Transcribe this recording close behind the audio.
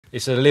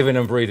it's a living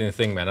and breathing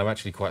thing, man. I'm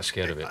actually quite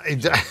scared of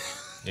it. So,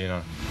 you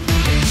know.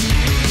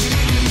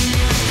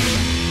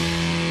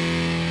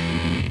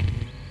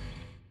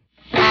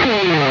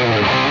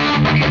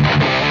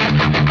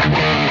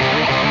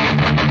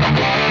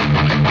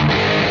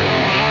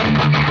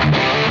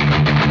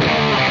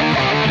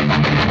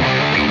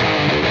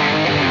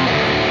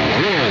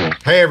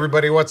 Hey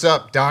everybody, what's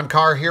up? Don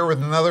Carr here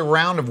with another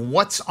round of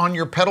What's on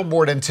Your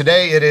Pedalboard, and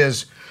today it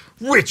is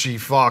Richie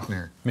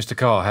Faulkner. Mr.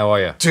 Carr, how are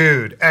you?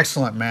 Dude,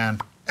 excellent, man.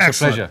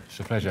 Excellent. It's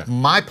a pleasure.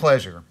 My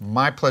pleasure.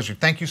 My pleasure.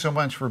 Thank you so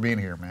much for being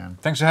here, man.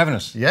 Thanks for having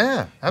us.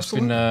 Yeah,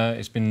 absolutely.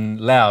 It's been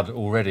loud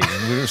already.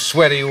 And we were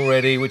sweaty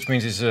already, which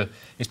means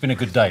it's been a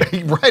good day.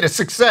 Right, a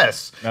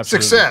success.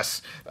 Absolutely.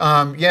 Success.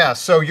 Yeah,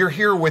 so you're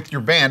here with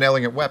your band,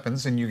 Elegant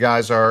Weapons, and you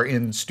guys are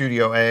in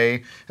Studio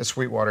A at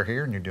Sweetwater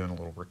here, and you're doing a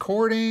little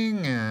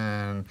recording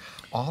and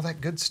all that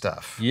good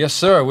stuff. Yes,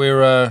 sir.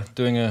 We're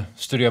doing a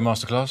studio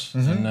masterclass.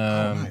 And,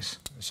 nice.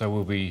 So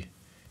we'll be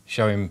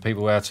showing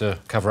people how to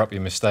cover up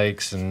your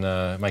mistakes and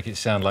make it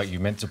sound like you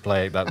meant to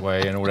play it that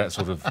way and all that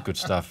sort of good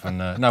stuff. And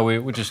no,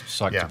 we're just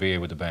psyched to be here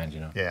with the band, you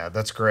know. Yeah,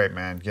 that's great,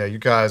 man. Yeah, you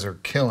guys are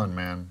killing,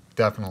 man.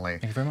 Definitely.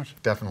 Thank you very much.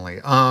 Definitely.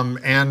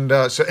 And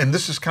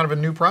this is kind of a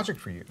new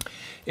project for you.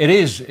 It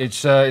is. It's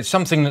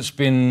something that's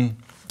been,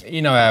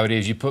 you know how it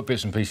is. You put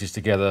bits and pieces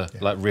together,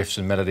 like riffs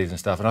and melodies and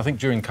stuff. And I think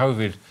during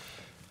COVID,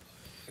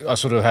 I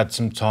sort of had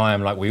some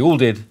time, like we all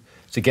did,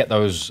 to get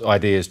those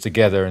ideas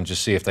together and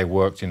just see if they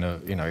worked in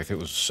if it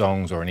was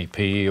songs or an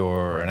EP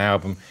or an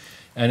album,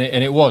 and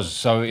it was.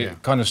 So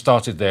it kind of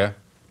started there.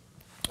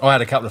 I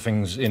had a couple of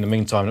things in the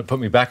meantime that put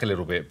me back a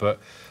little bit,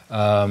 but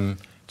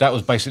that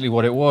was basically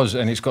what it was.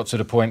 And it's got to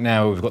the point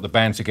now we've got the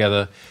band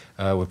together.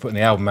 We're putting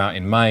the album out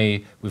in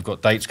May. We've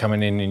got dates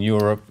coming in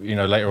Europe,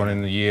 later on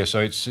in the year. So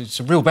it's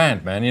a real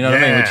band, man. You know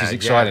what I mean? Which is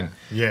exciting.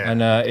 Yeah.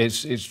 And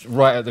it's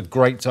right at the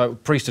great time.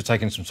 Priest are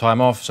taking some time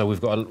off, so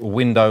we've got a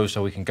window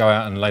so we can go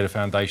out and lay the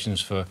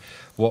foundations for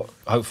what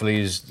hopefully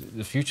is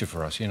the future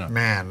for us.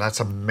 Man, that's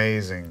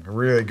amazing.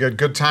 Really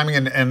good timing,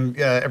 and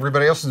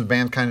everybody else in the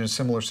band kind of in a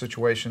similar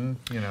situation.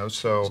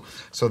 So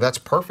that's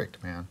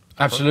perfect, man.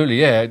 Absolutely,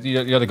 yeah.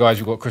 The other guys,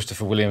 we've got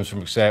Christopher Williams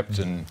from Accept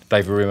and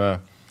Dave Rimmer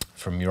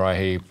from Uriah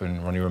Heep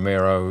and Ronnie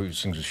Romero, who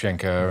sings with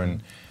Schenker.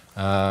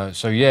 And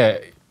so, yeah,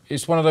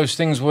 it's one of those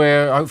things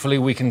where hopefully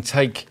we can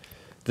take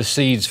the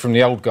seeds from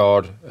the old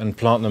guard and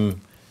plant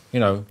them,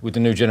 with the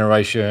new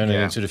generation and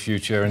into the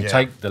future and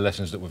take the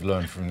lessons that we've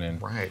learned from them.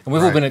 Right. And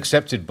we've all been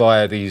accepted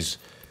by these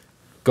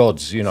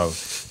gods, so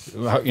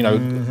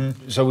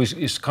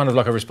it's kind of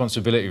like a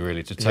responsibility,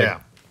 really, to take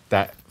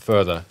that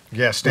further.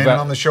 Yeah, standing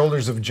on the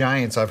shoulders of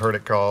giants, I've heard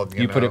it called.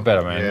 You put it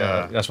better, man.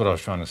 Yeah. That's what I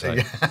was trying to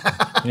say.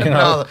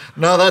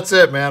 No, that's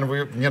it, man.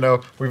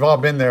 We've all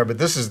been there, but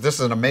this is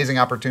an amazing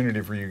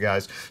opportunity for you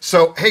guys.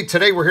 So, hey,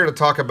 today we're here to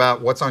talk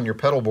about what's on your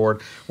pedal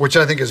board, which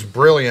I think is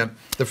brilliant.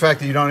 The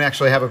fact that you don't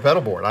actually have a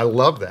pedal board. I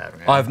love that,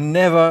 man. I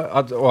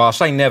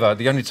say never.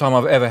 The only time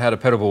I've ever had a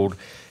pedal board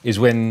is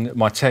when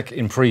my tech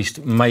in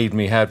Priest made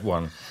me have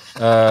one.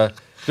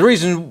 The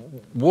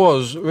reason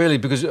was really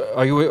because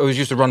I always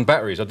used to run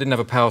batteries. I didn't have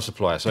a power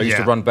supply, so I used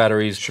to run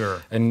batteries. Sure.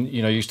 And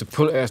used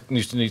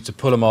to need to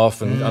pull them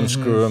off and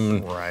unscrew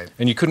them.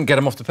 And you couldn't get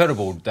them off the pedal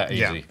board that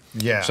easy.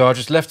 Yeah. So I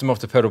just left them off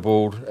the pedal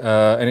board,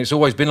 and it's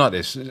always been like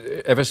this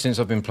ever since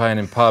I've been playing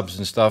in pubs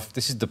and stuff.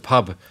 This is the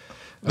pub.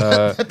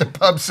 The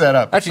pub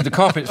setup. Actually, the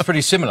carpet's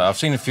pretty similar. I've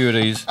seen a few of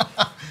these.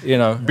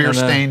 Beer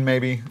stain,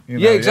 maybe.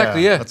 Yeah,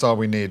 exactly. Yeah. That's all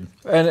we need.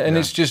 And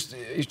it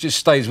just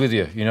stays with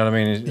you. You know what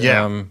I mean?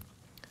 Yeah.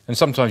 And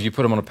sometimes you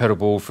put them on a pedal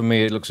board. For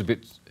me, it looks a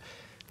bit,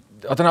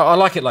 I don't know, I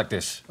like it like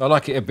this. I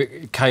like it a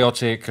bit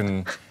chaotic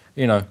and,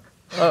 I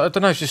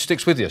don't know, it just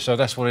sticks with you. So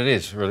that's what it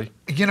is, really.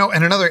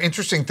 And another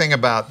interesting thing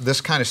about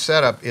this kind of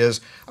setup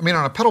is, on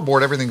a pedal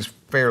board, everything's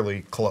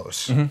fairly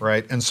close,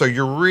 right? And so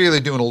you're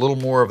really doing a little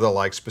more of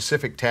the,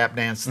 specific tap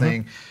dance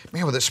thing.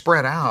 Man, with it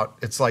spread out,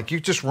 it's like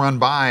you just run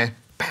by,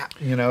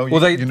 you know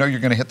you're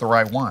going to hit the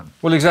right one.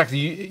 Well, exactly.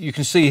 You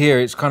can see here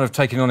it's kind of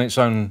taking on its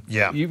own.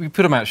 Yeah. You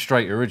put them out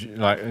straight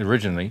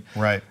originally.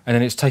 Right. And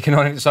then it's taking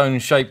on its own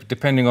shape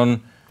depending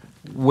on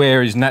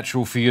where is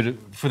natural for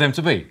them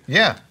to be.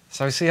 Yeah.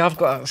 So this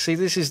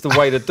is the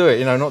way to do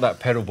it. Not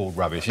that pedal board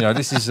rubbish.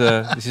 This is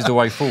the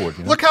way forward.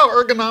 Look how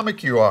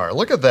ergonomic you are.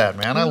 Look at that,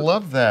 man. I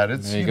love that.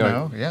 It's there you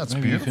go. Yeah, it's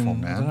maybe beautiful,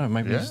 man. I don't know.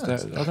 Maybe it's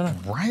that. I don't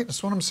know. Right.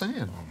 That's what I'm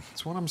saying.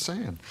 That's what I'm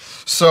saying.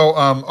 So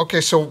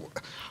okay. So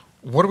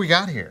what do we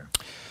got here?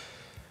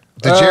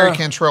 The Jerry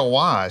Cantrell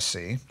wah, I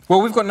see.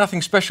 Well, we've got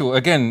nothing special.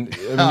 Again,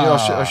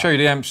 I'll show you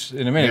the amps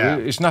in a minute. Yeah.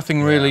 It's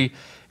nothing really.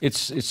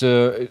 It's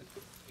a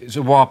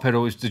wah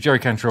pedal. It's the Jerry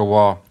Cantrell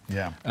wah.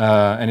 Yeah.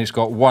 And it's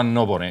got one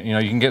knob on it.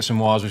 You can get some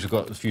wahs which have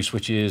got a few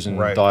switches and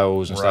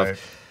dials and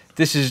stuff.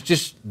 This is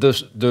just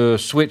the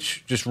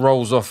switch just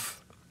rolls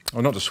off.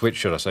 Or not the switch,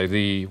 should I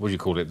say? What do you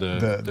call it?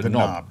 The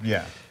knob.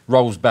 Yeah.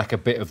 Rolls back a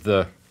bit of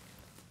the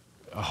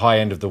high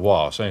end of the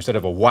wah. So instead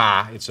of a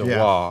wah, it's a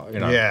wah. Yeah. You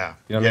know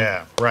what I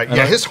mean? Right. And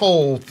yeah. His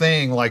whole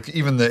thing, like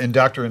even the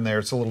inductor in there,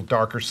 it's a little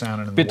darker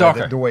sounding. Bit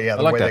darker. The way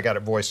they got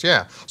it voiced.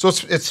 Yeah. So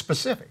it's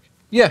specific.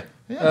 Yeah.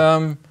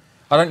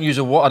 I don't use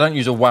a wah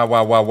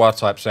wah wah wah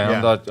type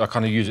sound. Yeah. I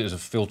kind of use it as a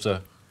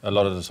filter a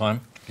lot of the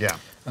time. Yeah.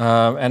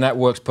 And that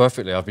works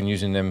perfectly. I've been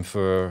using them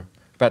for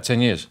about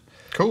 10 years.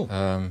 Cool.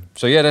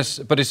 So yeah,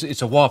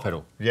 it's a wah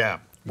pedal. Yeah.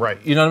 Right.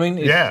 You know what I mean?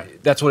 Yeah.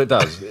 That's what it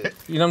does. You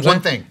know what I'm saying?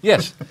 One thing.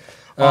 Yes.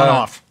 On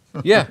off.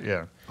 Yeah.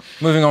 Yeah.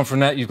 Moving on from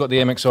that, you've got the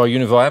MXR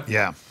Univibe.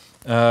 Yeah.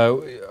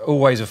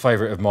 Always a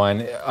favourite of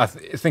mine. I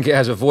think it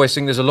has a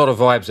voicing. There's a lot of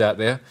vibes out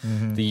there.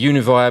 The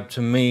Univibe,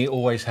 to me,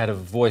 always had a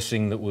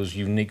voicing that was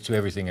unique to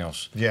everything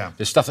else. Yeah.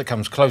 There's stuff that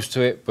comes close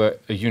to it,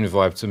 but a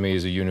Univibe to me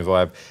is a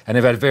Univibe. And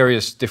they've had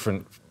various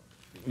different,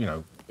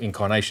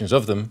 incarnations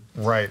of them.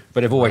 Right.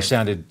 But they've always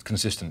sounded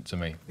consistent to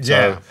me.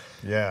 Yeah. So,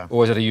 Yeah.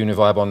 always had a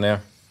Univibe on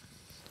there.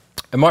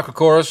 A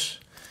microchorus.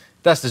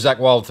 That's the Zakk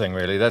Wylde thing,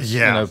 really. That's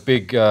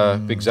big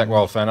Zakk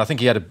Wylde fan. I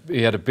think he had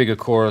a bigger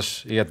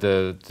chorus. He had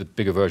the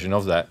bigger version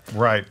of that.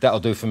 Right.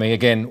 That'll do for me.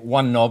 Again,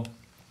 one knob.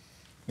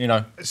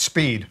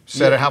 Speed.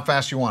 Set it how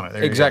fast you want it.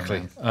 There Exactly.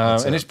 You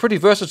go, and it's pretty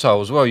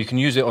versatile as well. You can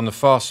use it on the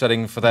fast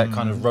setting for that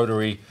kind of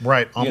rotary.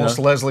 Right. Almost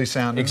Leslie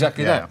sounding.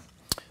 Exactly that.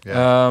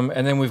 Yeah.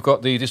 And then we've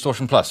got the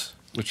Distortion Plus,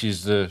 which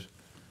is the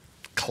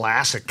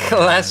classic.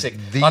 classic.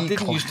 The I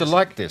didn't used to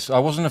like this. I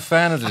wasn't a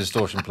fan of the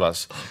Distortion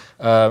Plus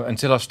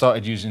until I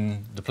started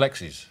using the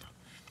Plexis.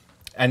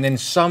 And then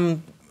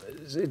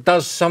it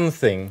does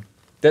something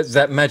that's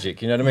that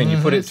magic, you know what I mean? You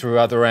put it through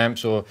other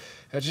amps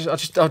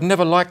I've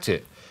never liked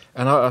it.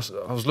 And I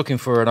was looking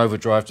for an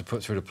overdrive to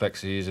put through the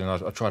Plexis, and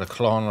I tried a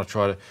Klon, I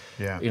tried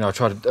I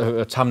tried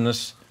a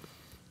Tumnus,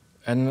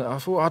 and I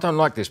thought, I don't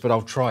like this, but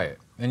I'll try it.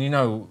 And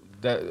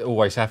that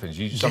always happens.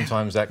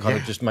 Sometimes that kind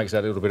of just makes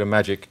that little bit of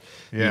magic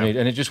you need,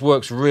 and it just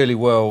works really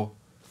well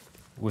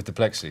with the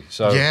Plexi.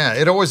 So yeah,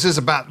 it always is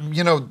about,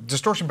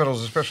 distortion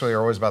pedals especially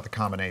are always about the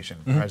combination,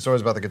 right? It's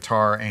always about the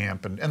guitar,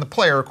 amp, and the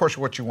player, of course,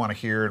 what you want to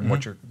hear and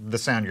what the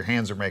sound your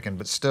hands are making,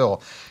 but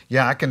still,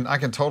 yeah, I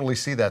can totally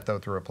see that though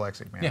through a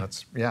Plexi, man.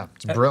 It's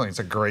brilliant.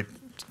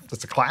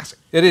 It's a classic.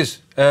 It is,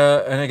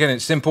 and again,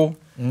 it's simple,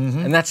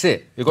 and that's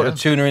it. You've got a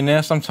tuner in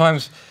there.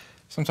 Sometimes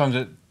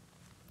it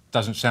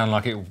doesn't sound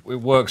like it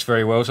works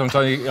very well.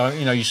 Sometimes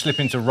you slip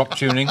into rock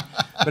tuning,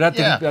 but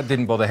that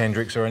didn't bother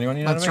Hendrix or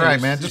anyone. That's right,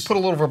 man. Just put a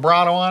little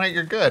vibrato on it,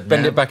 you're good.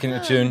 Bend it back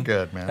into tune.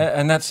 Good, man.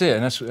 And that's it.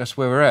 And that's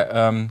where we're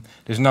at.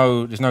 There's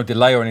no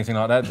delay or anything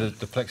like that.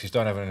 The Plexis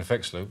don't have an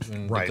effects loop,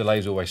 and the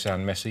delays always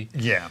sound messy.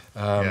 Yeah.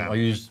 I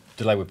use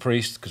delay with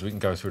Priest because we can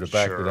go through the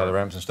back with other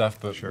amps and stuff.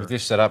 But with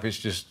this setup, it's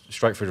just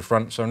straight through the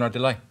front, so no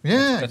delay.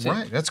 Yeah, that's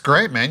right. it. That's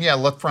great, man. Yeah,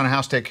 let front of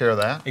house take care of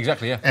that.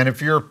 Exactly, yeah. And if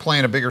you're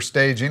playing a bigger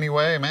stage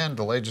anyway, man,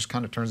 delay just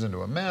kind of turns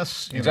into a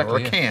mess. Or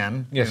it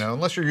can,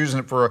 unless you're using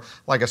it for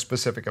a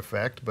specific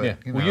effect. But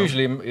well,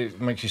 usually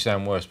it makes you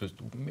sound worse, but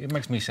it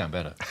makes me sound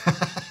better.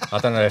 I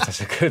don't know if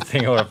that's a good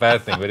thing or a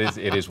bad thing, but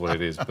it is what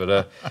it is.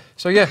 But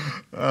so yeah,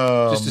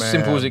 just as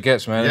simple as it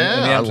gets, man. Yeah,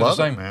 and the amps I love are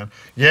the same. it, man.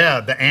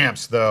 Yeah, the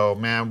amps though,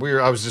 man.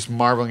 I was just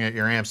marveling at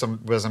your amps,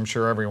 as I'm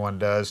sure everyone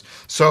does.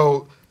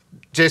 So,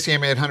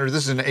 JCM 800.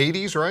 This is an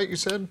 80s, right? You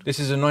said this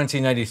is a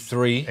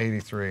 1983.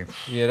 83.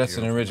 Yeah, that's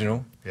an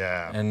original.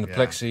 Yeah. And the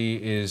Plexi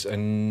is a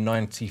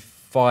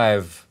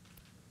 95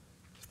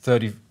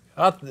 30.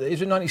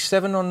 Is it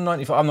 97 or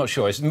 95? I'm not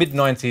sure. It's mid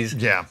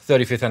 90s. Yeah.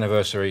 35th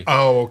anniversary.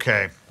 Oh,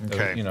 okay.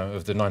 Okay.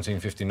 Of the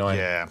 1959.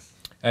 Yeah.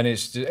 And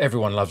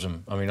everyone loves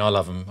them. I mean, I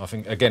love them. I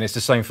think again, it's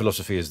the same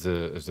philosophy as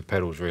the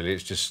pedals. Really,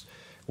 it's just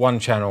one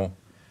channel.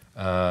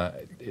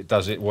 It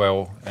does it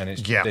well, and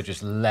they're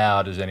just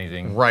loud as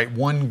anything. Right,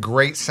 one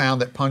great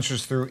sound that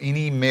punches through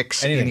any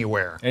mix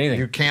anywhere. Anything.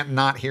 You can't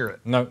not hear it.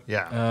 No.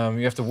 Yeah.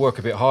 You have to work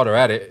a bit harder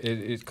at it.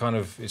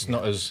 It's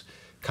not as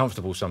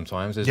comfortable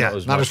sometimes.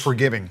 There's not as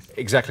forgiving.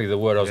 Exactly the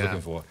word I was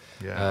looking for.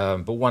 Yeah.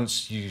 But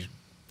once you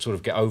sort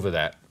of get over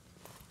that,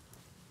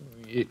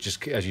 it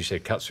just, as you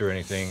said, cuts through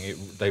anything.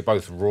 They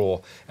both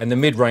roar, and the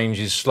mid range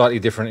is slightly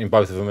different in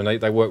both of them, and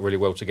they work really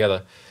well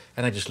together.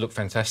 And they just look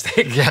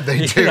fantastic. Yeah,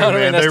 they do, you know what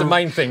man. I mean? That's the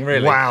main thing,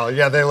 really. Wow,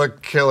 yeah, they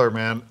look killer,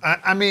 man.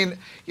 I mean,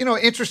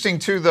 interesting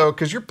too, though,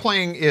 because your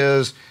playing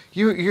is,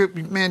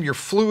 you're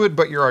fluid,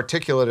 but you're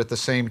articulate at the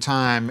same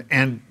time.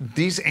 And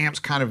these amps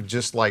kind of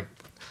just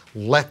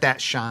let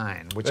that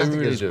shine, which I think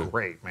really is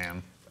great,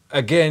 man.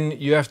 Again,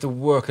 you have to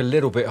work a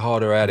little bit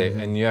harder at it,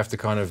 and you have to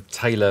kind of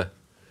tailor.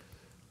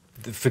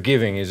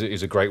 Forgiving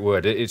is a great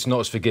word. It's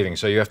not as forgiving,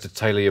 so you have to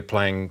tailor your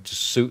playing to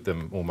suit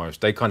them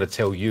almost. They kind of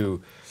tell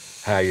you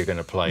how you're going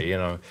to play,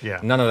 Yeah.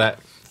 None of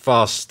that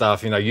fast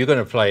stuff, you're going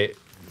to play it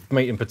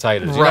meat and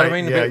potatoes. You know what I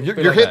mean? Yeah,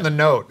 you're hitting the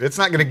note. It's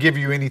not going to give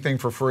you anything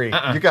for free.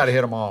 You got to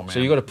hit them all, man. So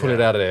you got to pull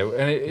it out of there.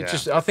 And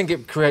I think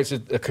it creates a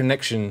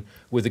connection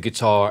with the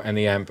guitar and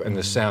the amp and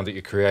the sound that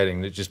you're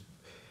creating that just,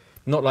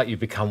 not like you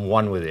become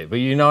one with it, but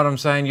you know what I'm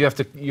saying? You have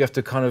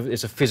to kind of,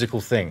 it's a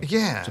physical thing.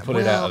 Yeah. To pull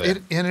it out of there.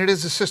 And it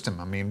is a system.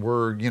 I mean,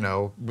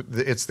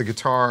 it's the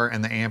guitar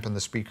and the amp and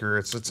the speaker.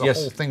 It's a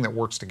whole thing that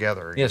works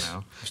together, Yes.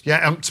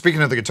 Yeah,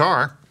 speaking of the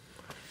guitar.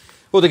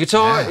 Well, the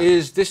guitar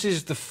this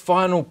is the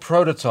final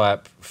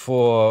prototype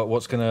for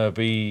what's going to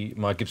be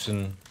my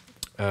Gibson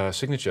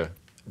Signature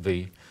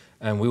V.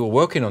 And we were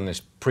working on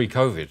this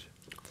pre-COVID.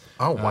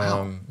 Oh,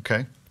 wow.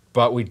 Okay.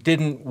 but we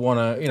didn't want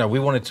to, you know, we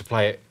wanted to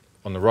play it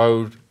on the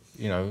road.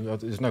 You know,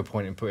 there's no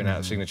point in putting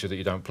out a signature that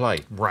you don't play.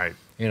 Right.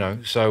 You know,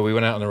 so we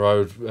went out on the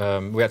road.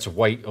 We had to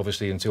wait,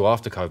 obviously, until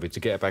after COVID to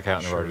get it back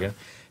out on the road again.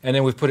 And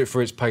then we've put it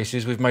through its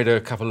paces. We've made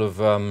a couple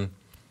of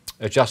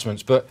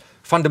adjustments, but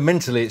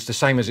fundamentally, it's the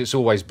same as it's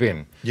always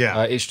been.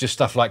 Yeah. It's just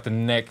stuff like the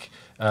neck.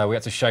 We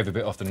had to shave a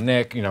bit off the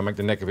neck, you know, make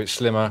the neck a bit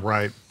slimmer.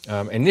 Right.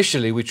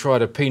 Initially, we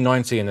tried a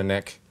P90 in the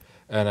neck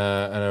and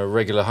a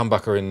regular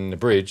humbucker in the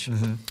bridge.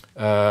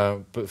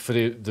 But for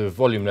the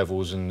volume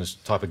levels and the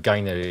type of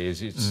gain that it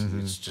is,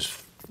 it's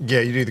just...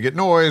 Yeah, you'd either get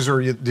noise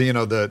or you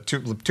know the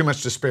too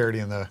much disparity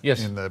in the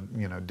Yes. in the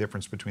you know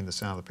difference between the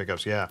sound of the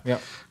pickups. Yeah. Yeah.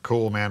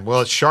 Cool, man.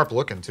 Well, it's sharp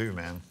looking too,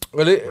 man.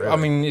 Well, Really. I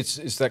mean,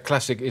 it's that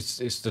classic.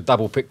 It's the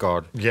double pick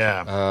guard.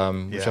 Yeah.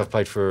 Which Yeah. I've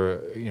played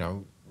for, you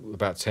know,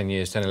 about 10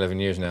 years, 10, 11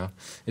 years now.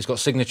 It's got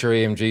signature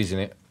EMGs in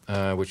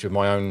it, which are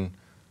my own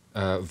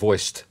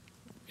voiced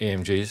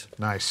EMGs.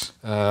 Nice.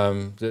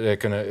 They're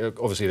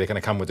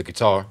gonna come with the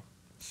guitar,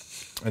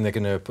 and they're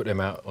gonna put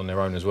them out on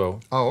their own as well.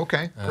 Oh,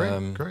 okay.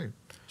 Great. Great.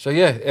 So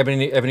yeah,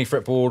 ebony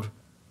fretboard,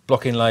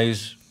 block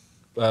inlays,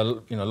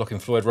 you know, locking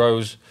Floyd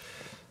Rose.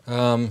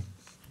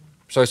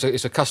 So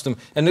it's a custom,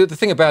 and the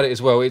thing about it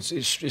as well, it's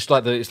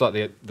like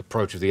the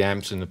approach of the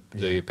amps and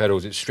the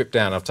pedals. It's stripped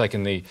down. I've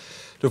taken the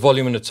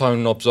volume and the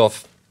tone knobs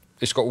off.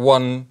 It's got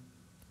one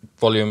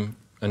volume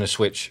and a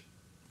switch,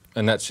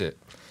 and that's it.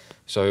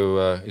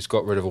 So it's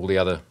got rid of all the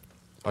other.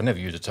 I never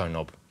use a tone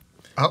knob.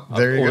 Oh,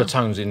 there you go. All the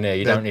tones in there.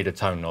 You don't need a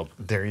tone knob.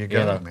 There you go,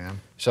 you know? man.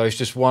 So it's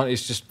just one.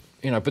 It's just,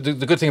 you know. But the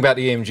good thing about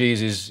the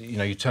EMGs is, you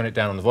know, you turn it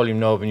down on the volume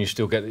knob and you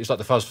still get. It's like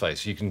the fuzz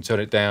face. You can turn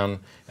it down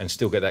and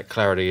still get that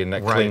clarity and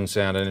that clean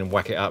sound, and then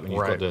whack it up and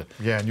you've got the.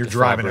 Yeah, and you're the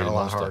driving it a vibrating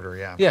lot monster. harder.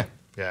 Yeah. Yeah.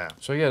 Yeah.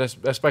 So yeah,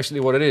 that's basically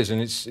what it is,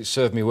 and it's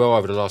served me well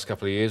over the last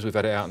couple of years. We've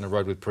had it out on the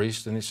road with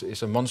Priest, and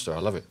it's a monster. I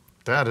love it.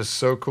 That is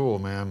so cool,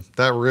 man.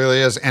 That really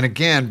is. And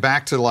again,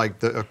 back to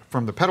like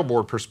from the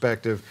pedalboard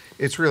perspective,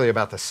 it's really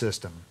about the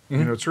system.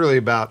 You know, it's really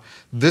about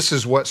this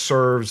is what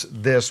serves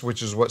this,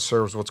 which is what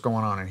serves what's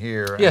going on in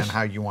here, Yes. and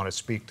how you want to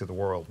speak to the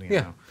world. You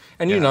Yeah, know?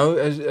 and you know,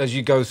 as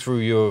you go through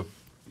your,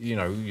 you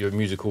know, your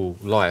musical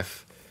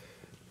life,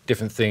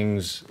 different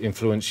things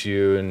influence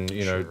you, and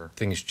you know,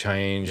 things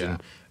change. Yeah.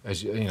 And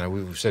as you know,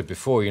 we've said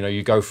before, you know,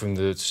 you go from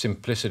the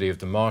simplicity of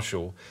the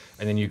Marshall,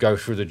 and then you go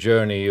through the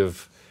journey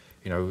of,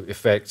 you know,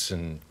 effects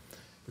and,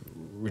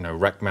 you know,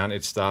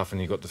 rack-mounted stuff, and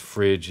you've got the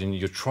fridge, and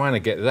you're trying to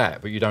get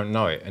that, but you don't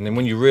know it. And then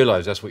when you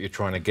realise that's what you're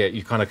trying to get,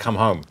 you kind of come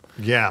home.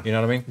 Yeah. You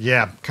know what I mean?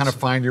 Yeah, kind of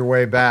find your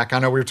way back. I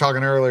know we were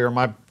talking earlier,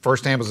 my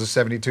first amp was a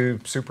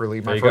 72 Super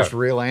Lead, my first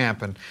real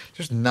amp, and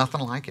there's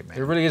nothing like it, man.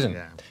 It really isn't.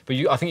 Yeah. But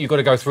I think you've got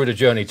to go through the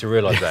journey to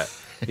realise that.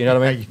 You know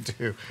what I mean? Yeah,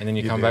 you do. And then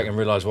you come back and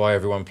realise why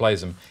everyone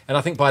plays them. And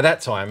I think by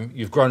that time,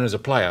 you've grown as a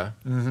player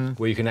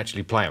where you can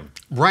actually play them.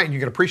 Right, and you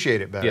can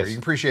appreciate it better. Yes. You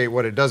can appreciate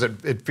what it does.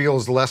 It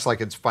feels less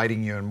like it's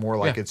fighting you and more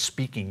like Yeah. it's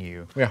speaking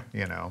you. Yeah.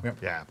 You know? Yeah.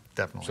 Yeah,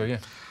 definitely. So yeah.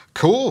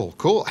 Cool,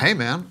 cool. Hey,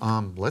 man,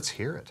 let's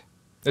hear it.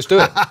 Let's do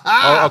it.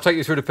 I'll take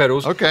you through the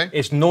pedals. Okay.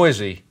 It's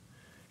noisy.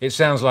 It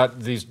sounds like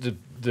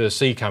the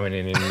sea coming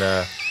in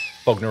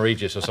Bognor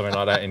Regis or something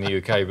like that in the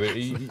UK,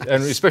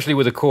 and especially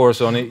with the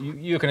chorus on it,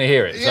 you're going to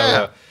hear it. Yeah,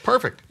 So,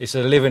 perfect. It's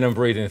a living and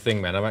breathing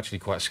thing, man. I'm actually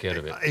quite scared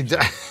of it.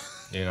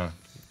 You know,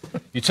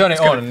 you turn it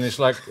on and it's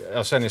like, I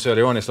was saying this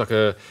earlier on, it's like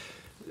a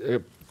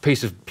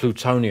piece of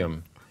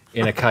plutonium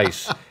in a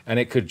case, and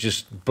it could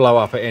just blow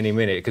up at any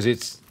minute because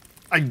it's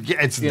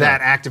that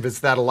active, it's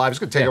that alive. It's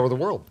going to take over the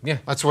world. Yeah.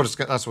 That's what's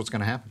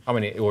going to happen. I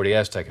mean, it already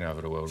has taken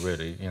over the world,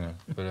 really. You know,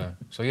 but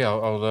so yeah,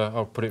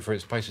 I'll put it through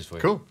its paces for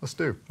you. Cool, let's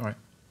do. All right.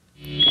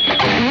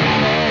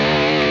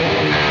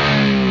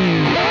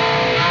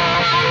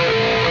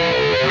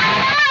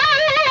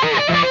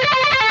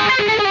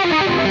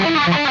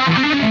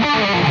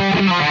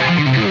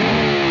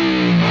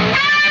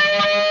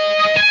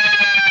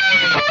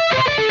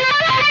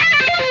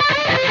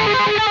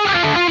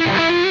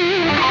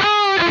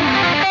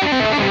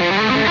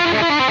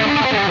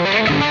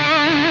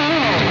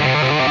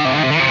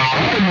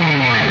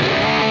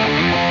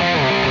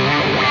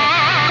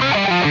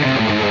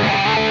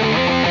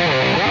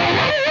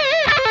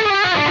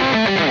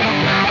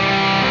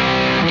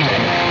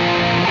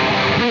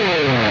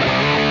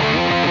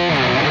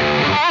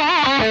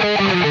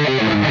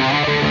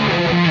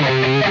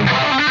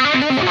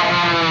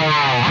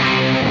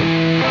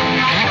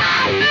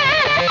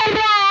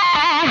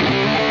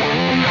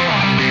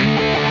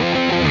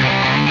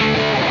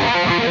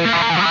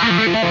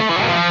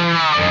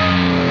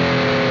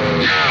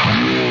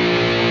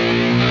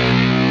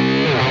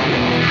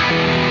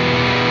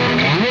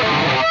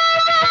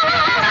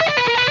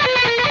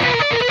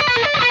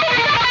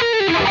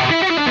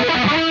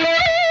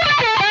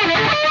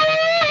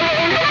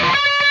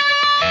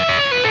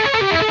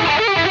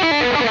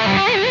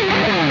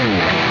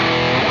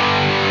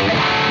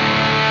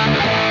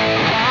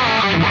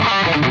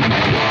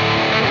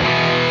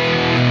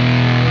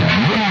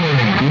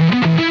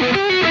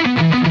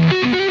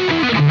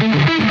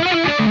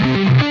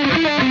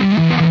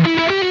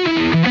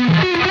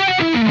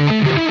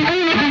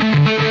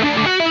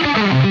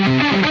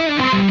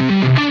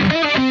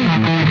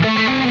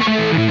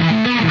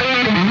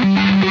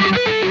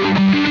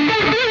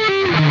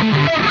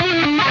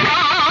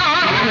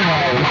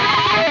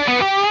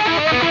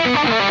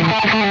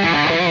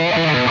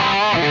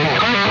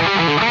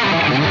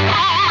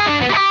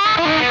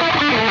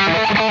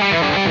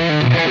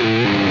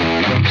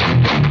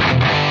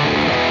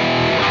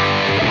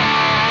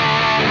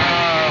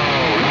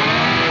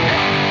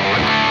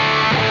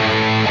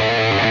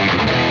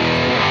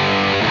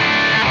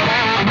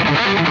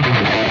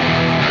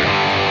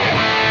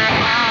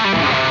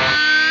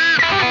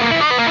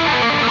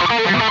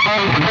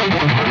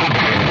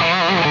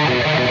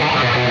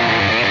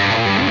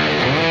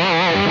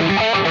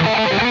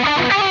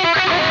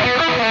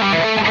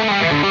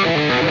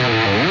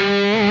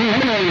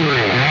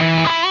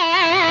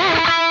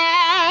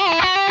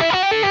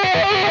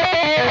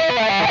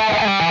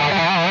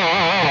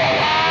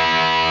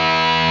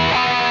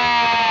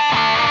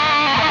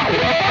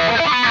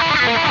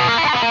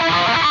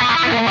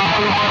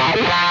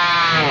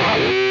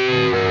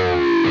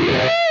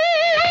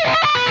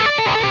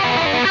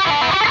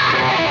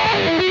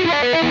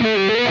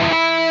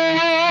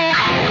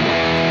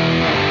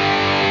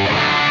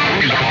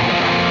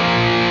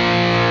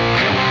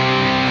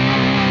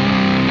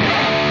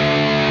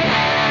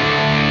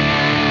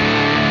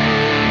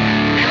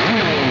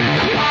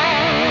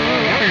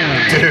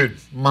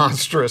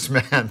 monstrous,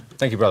 man.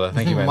 Thank you, brother.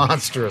 Thank you, man.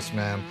 Monstrous,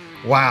 man.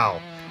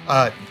 Wow.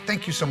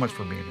 Thank you so much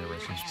for being here,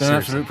 Richie. It's been an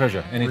absolute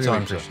pleasure.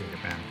 Anytime, really appreciate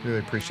it, man. Really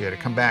appreciate it.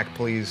 Come back,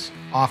 please,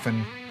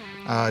 often.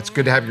 It's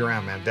good to have you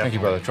around, man. Definitely. Thank you,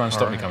 brother. Try and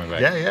stop me coming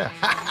back. Yeah, yeah.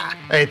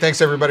 Hey,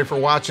 thanks everybody for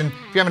watching.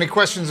 If you have any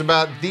questions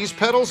about these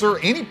pedals or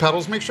any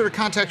pedals, make sure to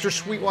contact your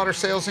Sweetwater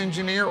sales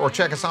engineer or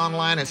check us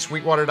online at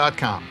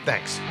sweetwater.com.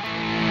 Thanks.